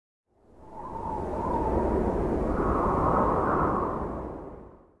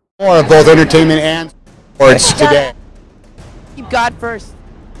More of both entertainment and sports today. Keep God first.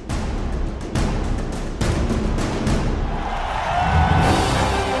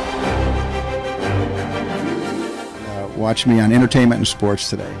 Watch me on entertainment and sports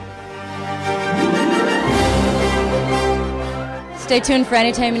today. Stay tuned for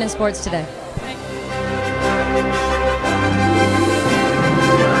entertainment and sports today.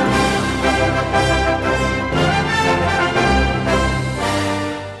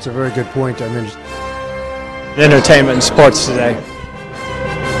 It's a very good point. I mean, entertainment and sports today.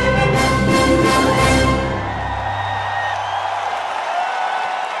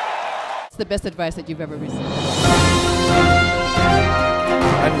 It's the best advice that you've ever received.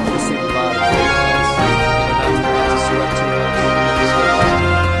 I've received a lot of advice. Not to sweat too much.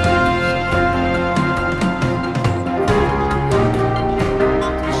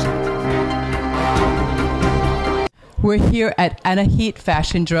 We're here at Anahit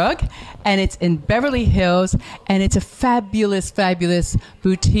Fashion Drug, and it's in Beverly Hills, and it's a fabulous, fabulous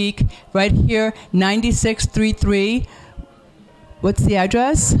boutique right here, 9633. What's the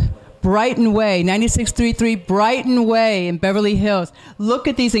address? Brighton Way, 9633 Brighton Way in Beverly Hills. Look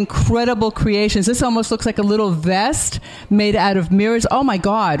at these incredible creations. This almost looks like a little vest made out of mirrors. Oh my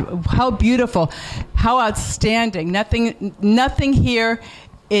God, how beautiful, how outstanding. Nothing here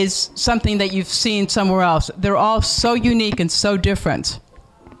is something that you've seen somewhere else. They're all so unique and so different.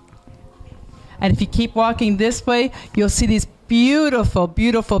 And if you keep walking this way, you'll see these beautiful,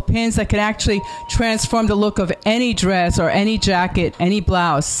 beautiful pins that can actually transform the look of any dress or any jacket, any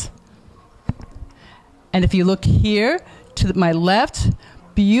blouse. And if you look here to my left,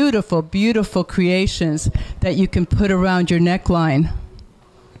 beautiful, beautiful creations that you can put around your neckline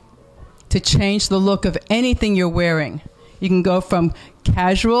to change the look of anything you're wearing. You can go from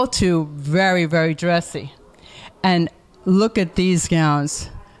casual to very, very dressy. And look at these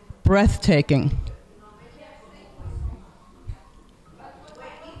gowns. Breathtaking.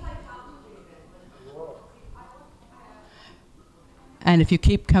 And if you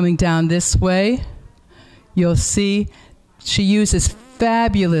keep coming down this way, you'll see she uses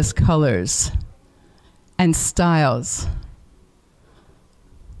fabulous colors and styles.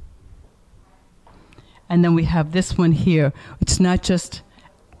 And then we have this one here. It's not just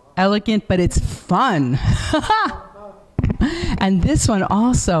elegant, but it's fun. And this one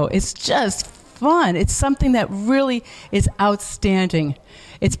also, it's just fun. It's something that really is outstanding.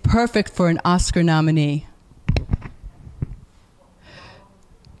 It's perfect for an Oscar nominee.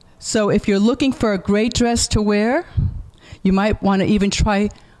 So if you're looking for a great dress to wear, you might want to even try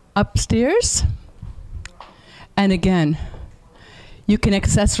upstairs. And again, you can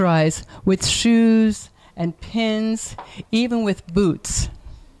accessorize with shoes and pins, even with boots.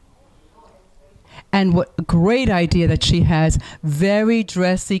 And what a great idea that she has, very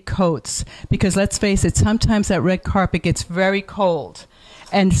dressy coats. Because let's face it, sometimes that red carpet gets very cold.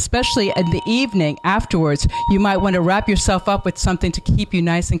 And especially in the evening afterwards, you might want to wrap yourself up with something to keep you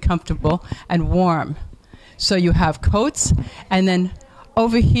nice and comfortable and warm. So you have coats, and then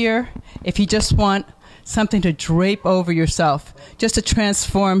over here, if you just want something to drape over yourself, just to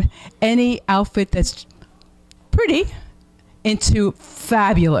transform any outfit that's pretty into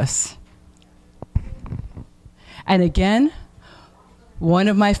fabulous. And again, one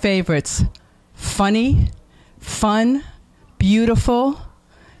of my favorites, funny, fun, beautiful,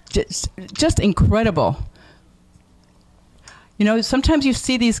 just incredible. You know, sometimes you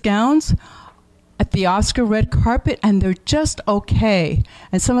see these gowns at the Oscar red carpet and they're just okay.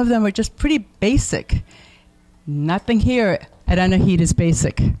 And some of them are just pretty basic. Nothing here at Anahit is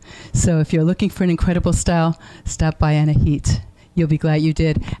basic. So if you're looking for an incredible style, stop by Anahit. You'll be glad you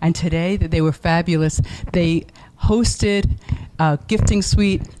did. And today, they were fabulous. They hosted a gifting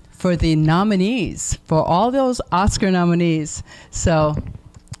suite for the nominees, for all those Oscar nominees. So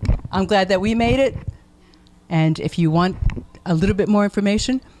I'm glad that we made it. And if you want a little bit more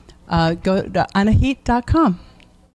information, go to anahit.com.